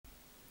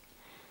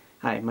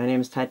Hi, my name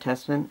is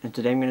Tessmann, and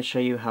today I'm going to show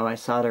you how I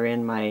solder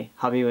in my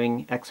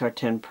Hobbywing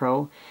XR10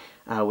 Pro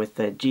with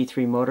the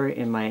G3 motor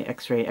in my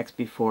Xray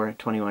XB4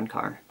 21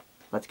 car.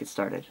 Let's get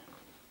started.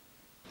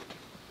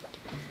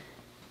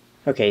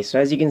 Okay, so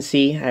as you can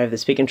see, I have the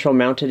speed control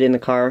mounted in the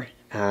car,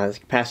 the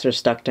capacitor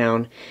stuck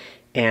down,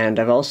 and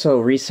I've also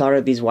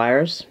resoldered these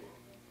wires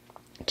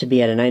to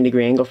be at a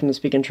 90-degree angle from the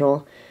speed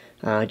control,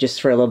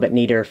 just for a little bit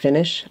neater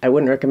finish. I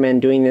wouldn't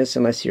recommend doing this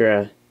unless you're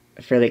a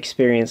fairly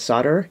experienced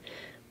solderer,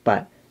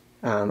 but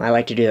I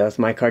like to do that with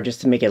my car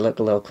just to make it look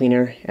a little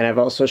cleaner. And I've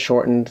also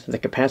shortened the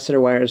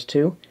capacitor wires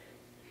too,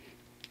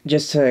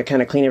 just to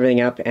kind of clean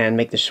everything up and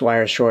make the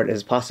wires short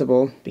as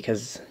possible,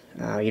 because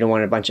you don't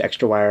want a bunch of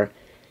extra wire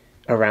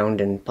around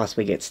and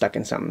possibly get stuck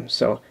in something.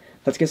 So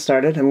let's get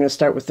started. I'm going to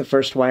start with the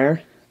first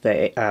wire,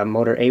 the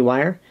motor A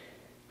wire.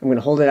 I'm going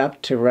to hold it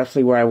up to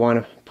roughly where I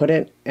want to put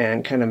it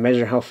and kind of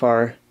measure how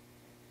far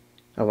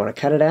I want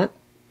to cut it at.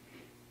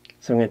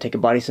 So I'm going to take a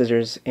body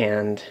scissors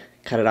and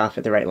cut it off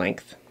at the right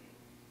length.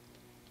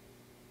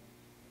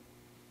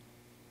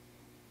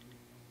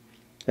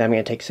 Then I'm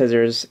going to take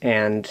scissors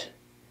and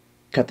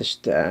cut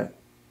the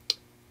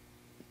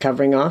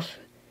covering off,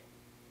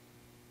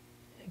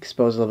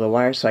 expose a little bit of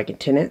wire so I can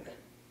tin it.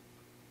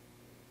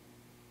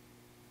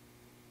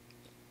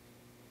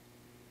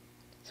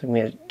 So I'm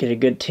going to get a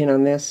good tin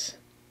on this,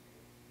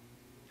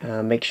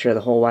 make sure the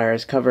whole wire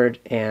is covered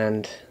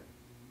and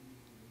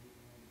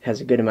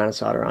has a good amount of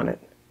solder on it.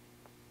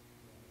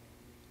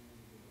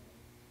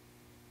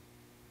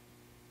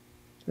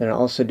 Then I'll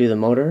also do the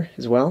motor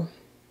as well,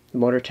 the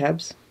motor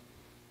tabs.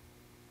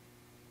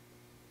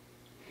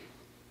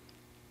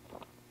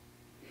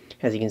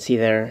 As you can see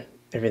there,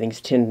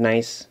 everything's tinned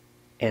nice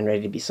and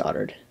ready to be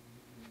soldered.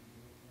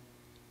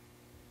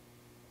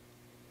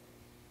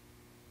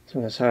 So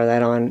I'm going to solder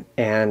that on,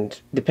 and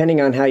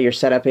depending on how your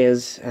setup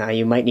is,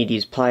 you might need to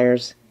use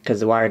pliers because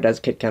the wire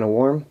does get kind of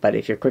warm, but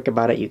if you're quick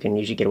about it, you can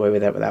usually get away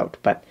with it without.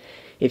 But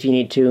if you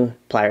need to,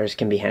 pliers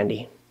can be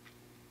handy.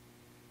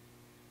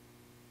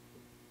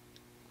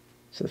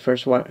 So the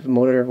first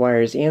motor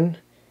wire is in.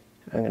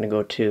 I'm going to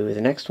go to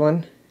the next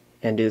one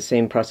and do the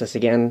same process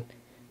again,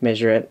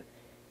 measure it,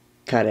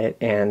 cut it,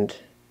 and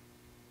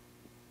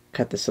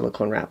cut the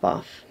silicone wrap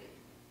off.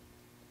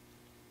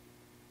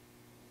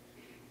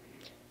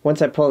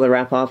 Once I pull the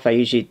wrap off, I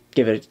usually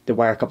give the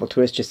wire a couple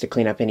twists just to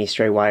clean up any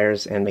stray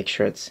wires and make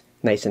sure it's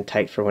nice and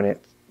tight for when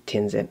it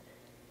tins it.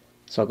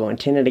 So I'll go and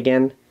tin it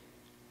again,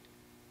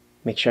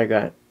 make sure I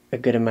got a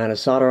good amount of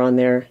solder on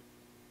there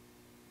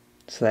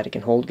so that it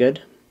can hold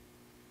good.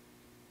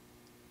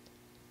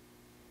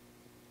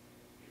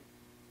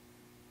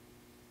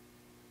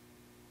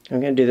 I'm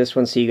going to do this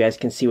one so you guys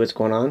can see what's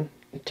going on.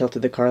 I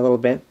tilted the car a little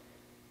bit.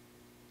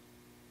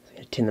 I'm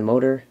going to tin the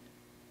motor.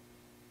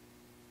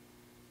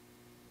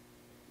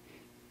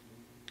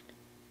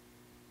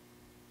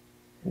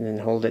 And then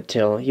hold it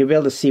till you'll be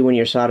able to see when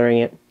you're soldering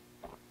it.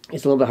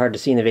 It's a little bit hard to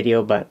see in the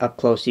video, but up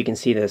close you can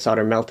see the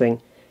solder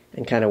melting,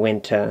 and kind of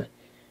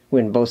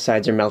when both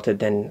sides are melted,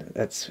 then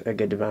that's a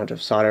good amount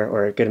of solder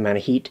or a good amount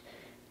of heat,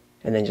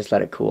 and then just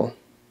let it cool.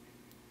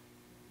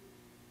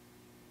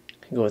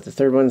 Go with the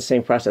third one,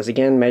 same process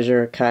again,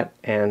 measure, cut,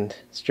 and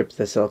strip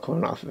the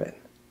silicone off of it.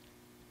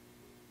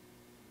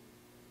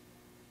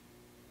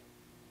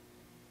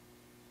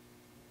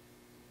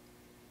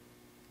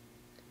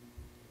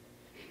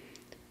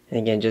 And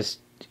again, just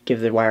give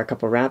the wire a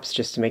couple wraps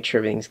just to make sure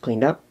everything's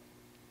cleaned up.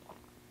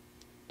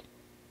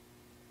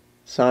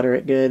 Solder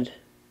it good,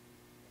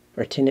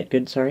 or tin it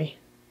good, sorry.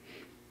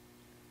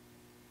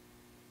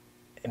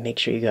 And make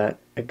sure you got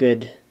a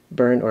good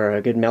burn or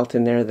a good melt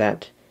in there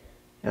that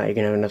you're going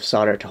to have enough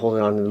solder to hold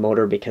it onto the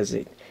motor, because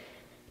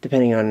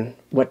depending on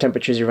what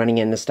temperatures you're running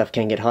in, this stuff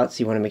can get hot, so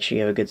you want to make sure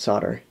you have a good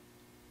solder.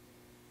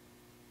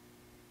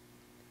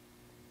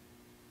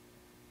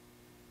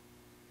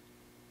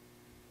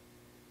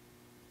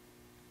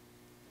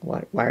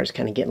 Wire's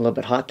kind of getting a little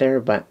bit hot there,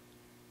 but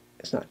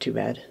it's not too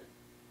bad.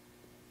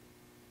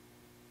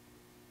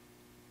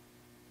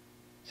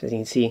 So as you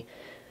can see,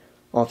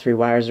 all three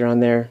wires are on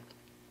there,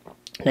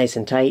 nice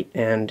and tight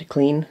and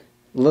clean.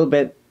 A little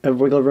bit of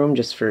wiggle room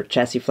just for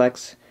chassis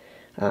flex.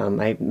 I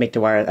don't make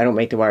the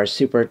wires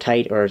super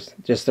tight or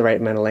just the right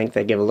amount of length.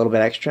 I give a little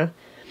bit extra.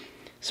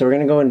 So we're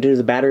going to go and do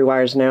the battery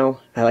wires now.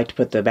 I like to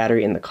put the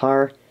battery in the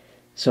car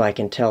so I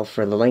can tell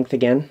for the length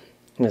again.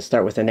 I'm going to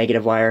start with a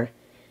negative wire,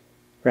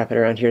 wrap it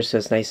around here so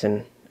it's nice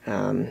and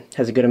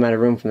has a good amount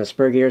of room from the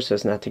spur gear so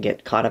as not to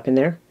get caught up in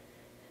there.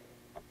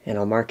 And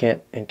I'll mark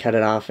it and cut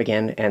it off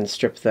again and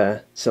strip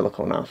the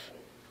silicone off.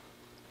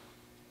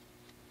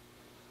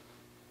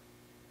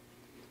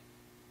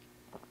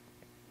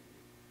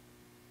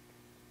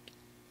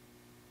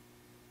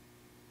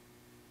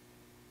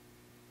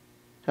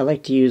 I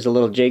like to use a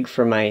little jig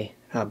for my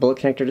bullet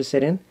connector to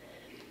sit in.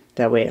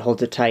 That way it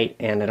holds it tight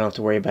and I don't have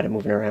to worry about it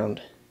moving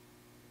around.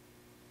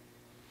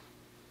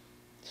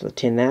 So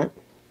tin that.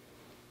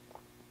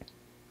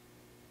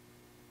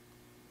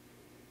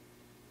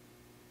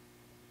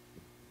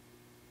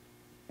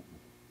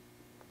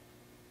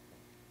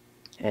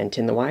 and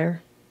tin the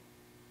wire.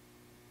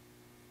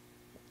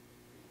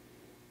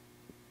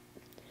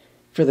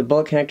 For the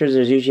bullet connectors,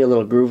 there's usually a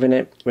little groove in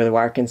it where the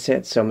wire can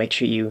sit, so make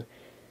sure you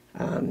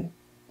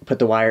put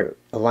the wire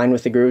aligned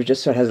with the groove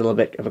just so it has a little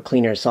bit of a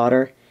cleaner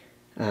solder.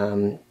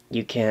 Then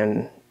you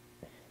can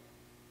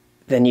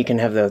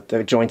have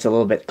the joints a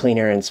little bit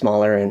cleaner and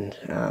smaller,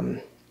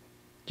 and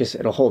just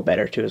it'll hold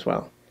better too as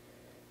well.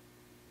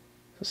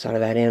 So solder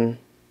that in,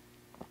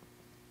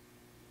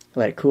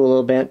 let it cool a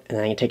little bit, and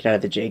then I can take it out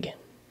of the jig.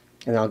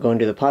 And I'll go and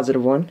do the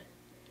positive one.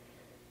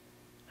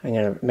 I'm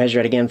going to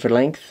measure it again for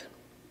length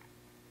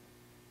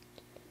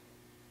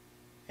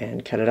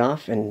and cut it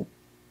off and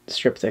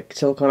strip the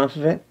silicone off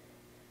of it.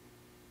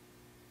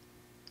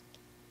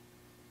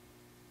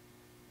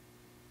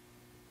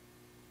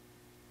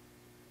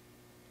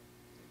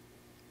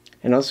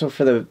 And also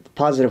for the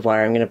positive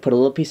wire, I'm going to put a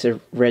little piece of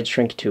red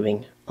shrink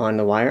tubing on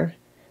the wire.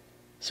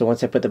 So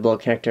once I put the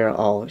bullet connector,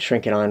 I'll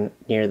shrink it on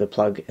near the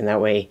plug, and that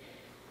way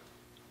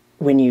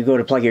when you go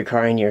to plug your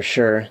car and you're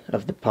sure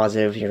of the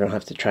positive, you don't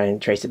have to try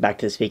and trace it back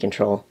to the speed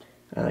control.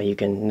 You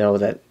can know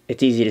that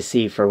it's easy to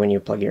see for when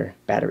you plug your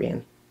battery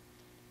in.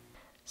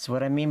 So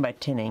what I mean by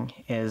tinning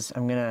is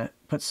I'm going to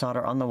put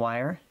solder on the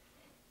wire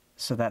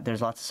so that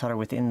there's lots of solder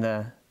within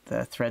the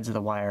threads of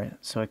the wire,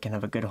 so it can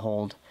have a good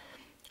hold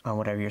on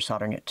whatever you're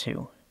soldering it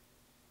to.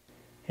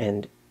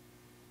 And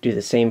do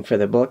the same for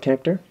the bullet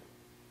connector.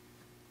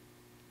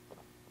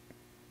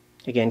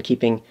 Again,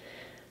 keeping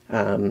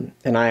an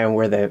eye on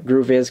where the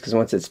groove is, because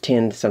once it's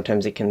tinned,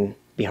 sometimes it can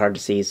be hard to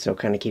see, so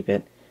kind of keep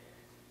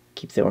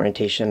the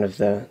orientation of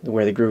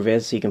where the groove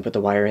is, so you can put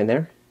the wire in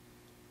there.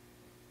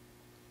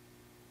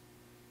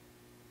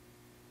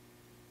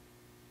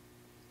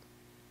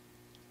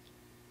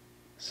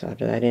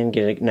 Solder that in,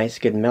 get a nice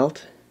good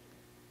melt.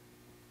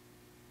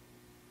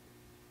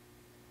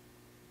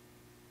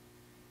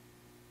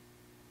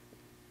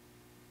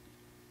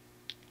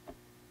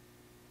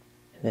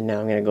 And then now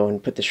I'm going to go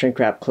and put the shrink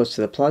wrap close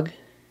to the plug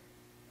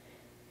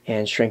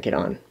and shrink it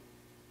on.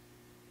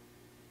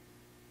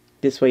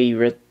 This way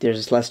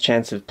there's less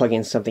chance of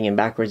plugging something in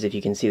backwards if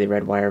you can see the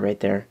red wire right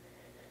there.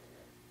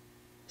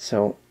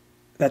 So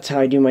that's how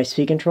I do my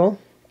speed control.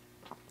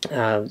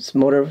 It's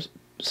motor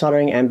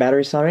soldering and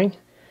battery soldering.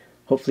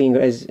 Hopefully you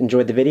guys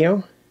enjoyed the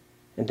video,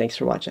 and thanks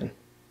for watching.